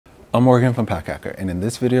I'm Morgan from Pack Hacker, and in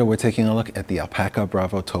this video we're taking a look at the ALPAKA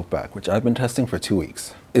Bravo Totepack, which I've been testing for 2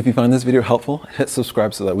 weeks. If you find this video helpful, hit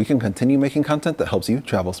subscribe so that we can continue making content that helps you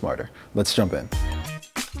travel smarter. Let's jump in.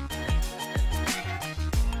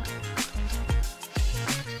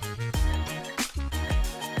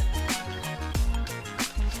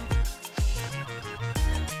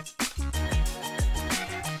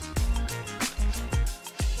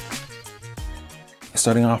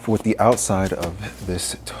 Starting off with the outside of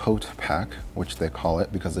this tote pack, which they call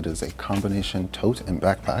it because it is a combination tote and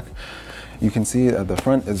backpack. You can see at the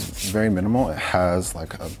front is very minimal. It has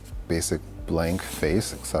like a basic blank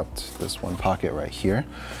face except this one pocket right here.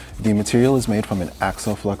 The material is made from an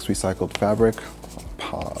Axoflux recycled fabric,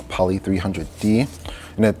 Poly 300D,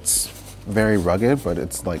 and it's very rugged, but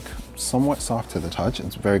it's like somewhat soft to the touch.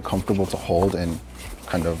 It's very comfortable to hold and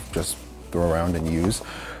kind of just throw around and use,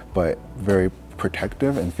 but very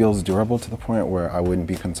protective and feels durable to the point where I wouldn't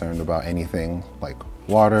be concerned about anything like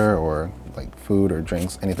water or like food or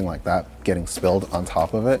drinks, anything like that getting spilled on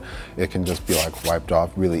top of it. It can just be like wiped off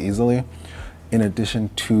really easily. In addition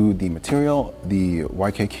to the material, the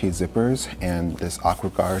YKK zippers and this aqua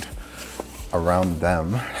guard around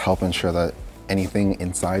them help ensure that anything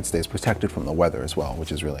inside stays protected from the weather as well,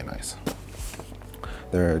 which is really nice.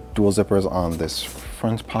 There are dual zippers on this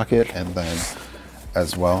front pocket, and then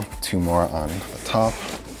as well 2 more on the top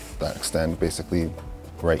that extend basically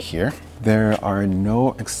right here. There are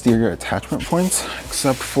no exterior attachment points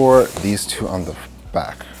except for these 2 on the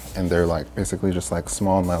back, and they're like basically just like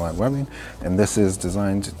small nylon webbing, and this is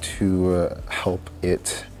designed to help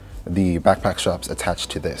the backpack straps attach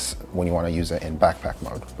to this when you want to use it in backpack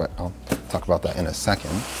mode, but I'll talk about that in a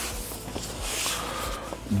second.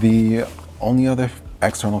 The only other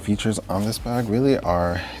external features on this bag really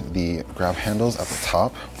are the grab handles at the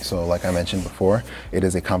top. So like I mentioned before, it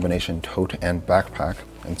is a combination tote and backpack.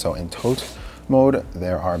 And so in tote mode,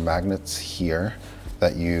 there are magnets here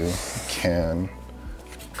that you can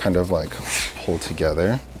kind of like pull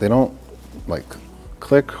together. They don't like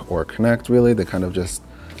click or connect really. They kind of just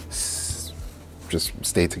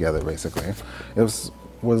stay together basically. It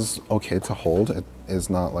was okay to hold. It is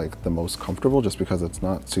not like the most comfortable just because it's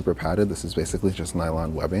not super padded. This is basically just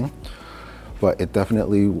nylon webbing, but it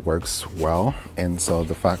definitely works well. And so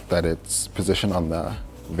the fact that it's positioned on the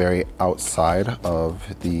very outside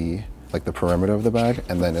of the perimeter of the bag,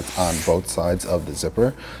 and then it's on both sides of the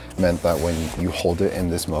zipper, meant that when you hold it in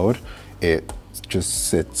this mode, it just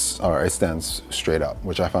sits, or it stands straight up,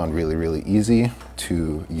 which I found really, really easy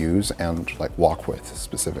to use and like walk with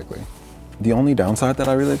specifically. The only downside that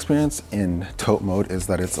I really experienced in tote mode is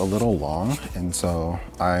that it's a little long, and so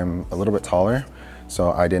I'm a little bit taller,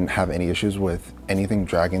 so I didn't have any issues with anything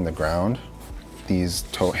dragging the ground. These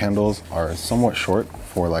tote handles are somewhat short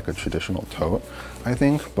for like a traditional tote, I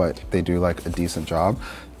think, but they do like a decent job.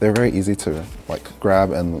 They're very easy to like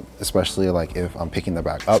grab, and especially like if I'm picking the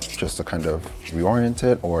bag up just to kind of reorient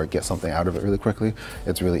it or get something out of it really quickly,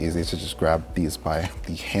 it's really easy to just grab these by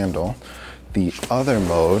the handle. The other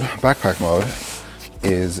mode, backpack mode,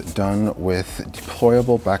 is done with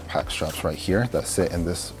deployable backpack straps right here that sit in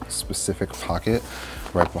this specific pocket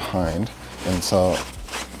right behind. And so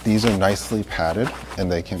these are nicely padded,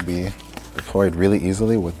 and they can be deployed really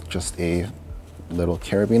easily with just a little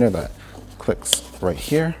carabiner that clicks right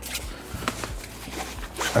here.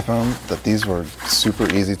 I found that these were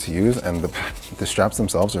super easy to use, and the straps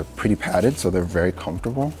themselves are pretty padded, so they're very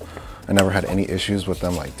comfortable. I never had any issues with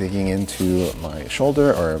them like digging into my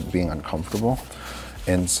shoulder or being uncomfortable.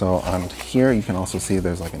 And so on here, you can also see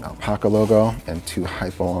there's like an alpaca logo and 2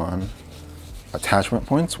 Hypo-on attachment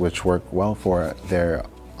points, which work well for their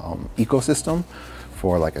ecosystem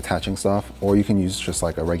for like attaching stuff, or you can use just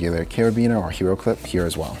like a regular carabiner or hero clip here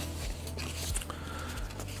as well.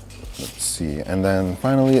 Let's see, and then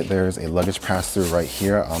finally there's a luggage pass-through right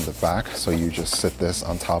here on the back, so you just sit this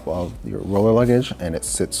on top of your roller luggage and it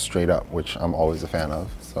sits straight up, which I'm always a fan of,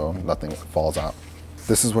 so nothing falls out.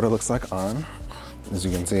 This is what it looks like on. As you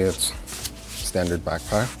can see, it's standard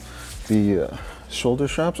backpack. The shoulder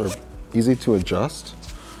straps are easy to adjust,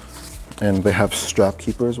 and they have strap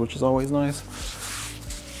keepers, which is always nice.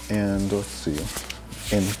 And let's see,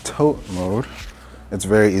 in tote mode, it's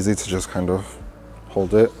very easy to just kind of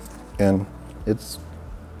hold it, and it's,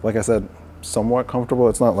 like I said, somewhat comfortable.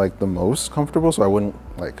 It's not like the most comfortable, so I wouldn't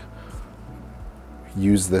like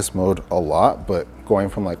use this mode a lot, but going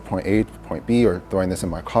from like point A to point B or throwing this in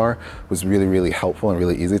my car was really, really helpful and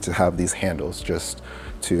really easy to have these handles just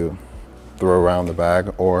to throw around the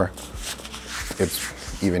bag, or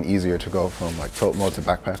it's even easier to go from like tote mode to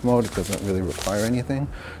backpack mode. It doesn't really require anything.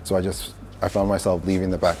 So I just I found myself leaving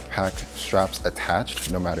the backpack straps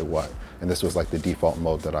attached no matter what. And this was like the default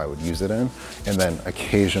mode that I would use it in. And then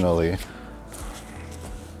occasionally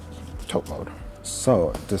tote mode.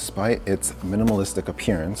 So despite its minimalistic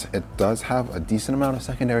appearance, it does have a decent amount of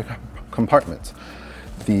secondary compartments.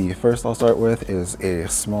 The first I'll start with is a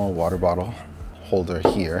small water bottle holder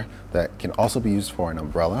here that can also be used for an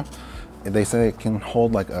umbrella. They say it can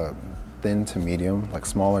hold like a thin to medium, like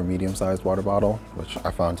smaller medium-sized water bottle, which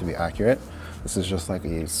I found to be accurate. This is just like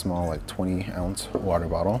a small, like 20-ounce water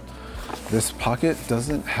bottle. This pocket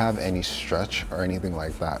doesn't have any stretch or anything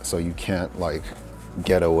like that, so you can't like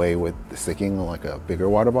get away with sticking like a bigger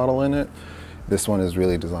water bottle in it. This one is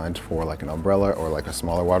really designed for like an umbrella or like a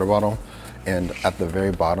smaller water bottle. And at the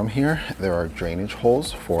very bottom here, there are drainage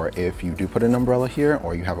holes for if you do put an umbrella here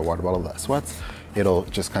or you have a water bottle that sweats, it'll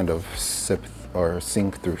just kind of sip or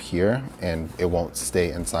sink through here and it won't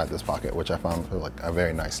stay inside this pocket, which I found like a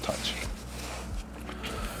very nice touch.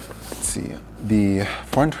 Let's see, the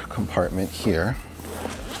front compartment here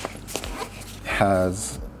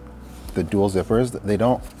has the dual zippers. They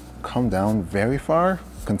don't come down very far,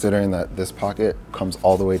 considering that this pocket comes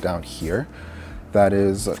all the way down here. That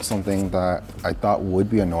is something that I thought would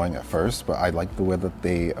be annoying at first, but I like the way that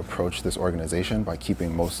they approach this organization by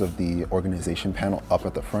keeping most of the organization panel up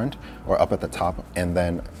at the front or up at the top, and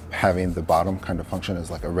then having the bottom kind of function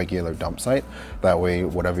as like a regular dump site. That way,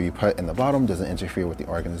 whatever you put in the bottom doesn't interfere with the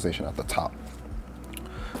organization at the top.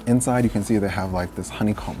 Inside, you can see they have like this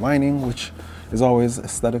honeycomb lining, which is always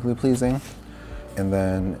aesthetically pleasing. And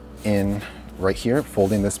then in right here,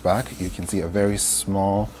 folding this back, you can see a very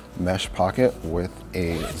small mesh pocket with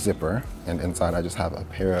a zipper, and inside I just have a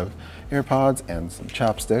pair of AirPods and some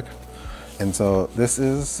chapstick. And so this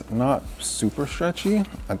is not super stretchy.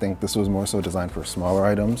 I think this was more so designed for smaller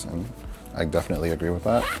items, and I definitely agree with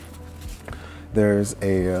that. There's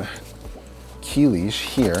a key leash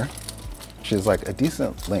here, which is like a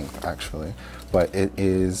decent length actually, but it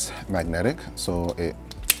is magnetic, so it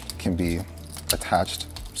can be attached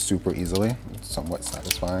super easily. Somewhat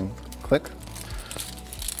satisfying click.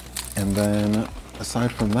 And then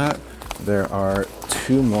aside from that, there are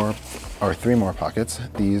three more pockets.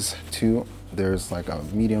 These two, there's like a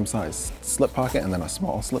medium-sized slip pocket and then a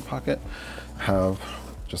small slip pocket. I have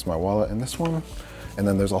just my wallet in this one. And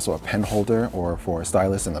then there's also a pen holder or for a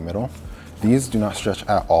stylus in the middle. These do not stretch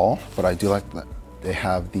at all, but I do like that they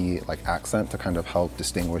have the like accent to kind of help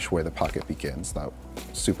distinguish where the pocket begins. That's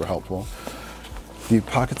super helpful. The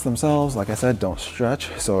pockets themselves, like I said, don't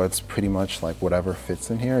stretch, so it's pretty much like whatever fits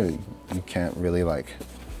in here. You can't really like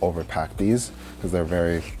overpack these because they're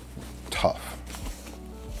very tough.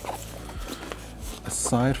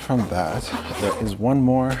 Aside from that, there is one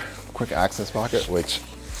more quick access pocket, which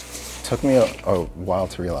took me a while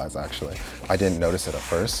to realize actually. I didn't notice it at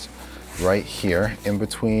first. Right here, in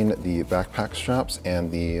between the backpack straps and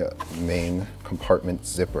the main compartment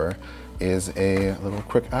zipper, is a little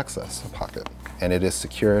quick access pocket. And it is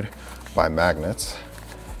secured by magnets.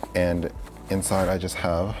 And inside I just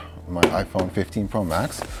have my iPhone 15 Pro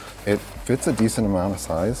Max. It fits a decent amount of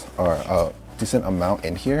size, or a decent amount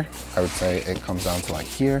in here. I would say it comes down to like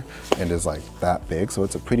here and is like that big. So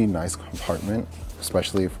it's a pretty nice compartment,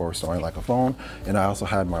 especially for storing like a phone. And I also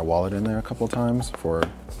had my wallet in there a couple times for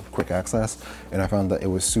quick access. And I found that it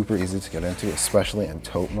was super easy to get into, especially in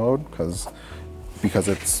tote mode, because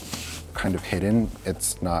it's kind of hidden,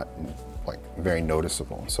 it's not like very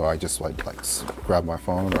noticeable. So I just like grab my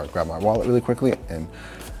phone or grab my wallet really quickly, and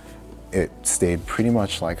it stayed pretty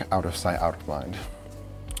much like out of sight, out of mind,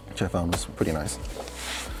 which I found was pretty nice.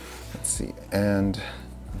 Let's see, and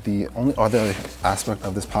the only other aspect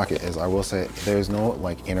of this pocket is, I will say, there's no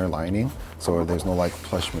like inner lining, so there's no like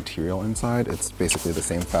plush material inside. It's basically the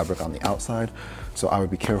same fabric on the outside. So I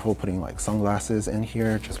would be careful putting like sunglasses in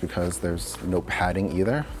here, just because there's no padding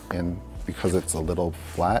either, and because it's a little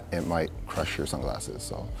flat, it might crush your sunglasses,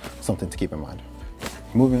 so something to keep in mind.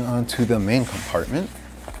 Moving on to the main compartment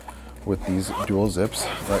with these dual zips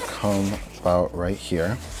that come about right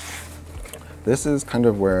here. This is kind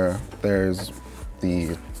of where there's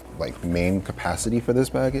the like main capacity for this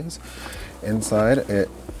bag is. Inside, it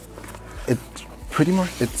pretty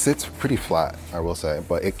much, it sits pretty flat, I will say,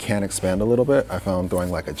 but it can expand a little bit. I found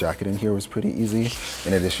throwing like a jacket in here was pretty easy,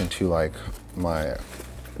 in addition to like my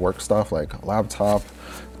work stuff like laptop,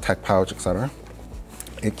 tech pouch, etc.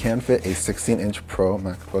 It can fit a 16-inch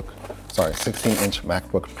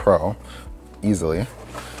MacBook Pro easily.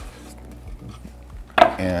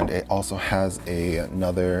 And it also has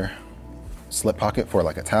another slip pocket for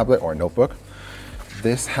like a tablet or a notebook.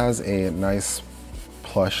 This has a nice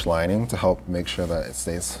plush lining to help make sure that it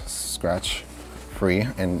stays scratch free,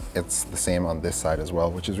 and it's the same on this side as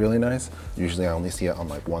well, which is really nice. Usually I only see it on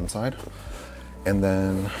like one side. And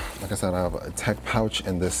then, like I said, I have a tech pouch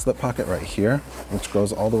in this slip pocket right here, which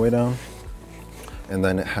goes all the way down. And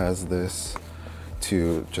then it has this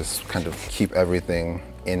to just kind of keep everything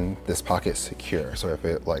in this pocket secure. So if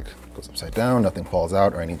it like goes upside down, nothing falls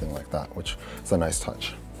out or anything like that, which is a nice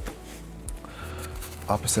touch.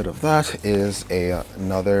 Opposite of that is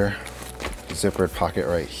another zippered pocket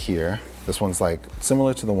right here. This one's like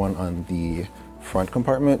similar to the one on the front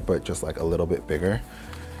compartment, but just like a little bit bigger.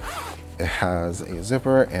 It has a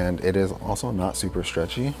zipper and it is also not super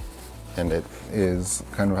stretchy. And it is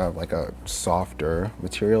kind of have like a softer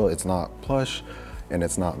material. It's not plush and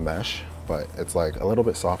it's not mesh, but it's like a little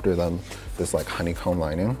bit softer than this like honeycomb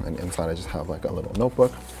lining. And inside I just have like a little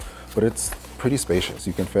notebook, but it's pretty spacious.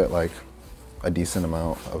 You can fit like a decent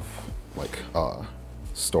amount of like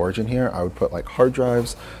storage in here. I would put like hard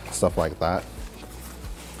drives, stuff like that.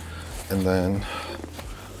 And then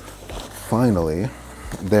finally,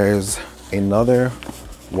 there's another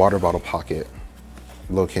water bottle pocket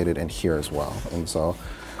located in here as well. And so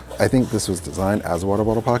I think this was designed as a water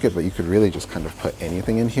bottle pocket, but you could really just kind of put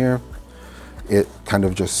anything in here. It kind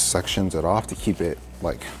of just sections it off to keep it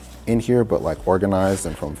like in here, but like organized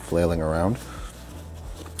and from flailing around.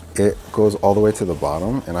 It goes all the way to the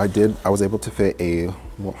bottom, and I was able to fit a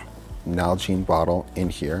Nalgene bottle in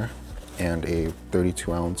here and a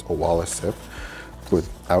 32-ounce Owala sip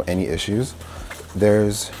without any issues.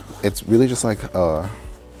 It's really just like a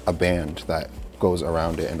band that goes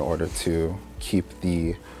around it in order to keep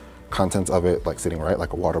the contents of it like sitting right,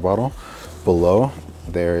 like a water bottle. Below,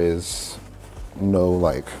 there is no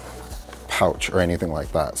like pouch or anything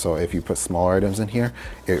like that. So if you put smaller items in here,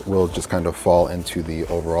 it will just kind of fall into the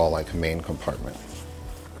overall like main compartment.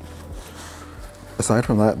 Aside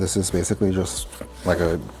from that, this is basically just like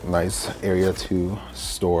a nice area to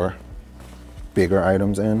store bigger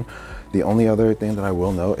items in. The only other thing that I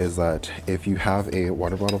will note is that if you have a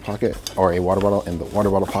water bottle pocket or a water bottle in the water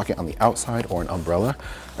bottle pocket on the outside or an umbrella,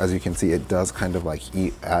 as you can see, it does kind of like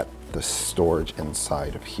eat at the storage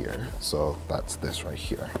inside of here. So that's this right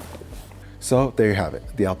here. So there you have it,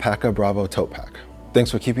 the ALPAKA Bravo Totepack. Thanks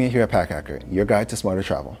for keeping it here at Pack Hacker, your guide to smarter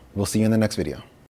travel. We'll see you in the next video.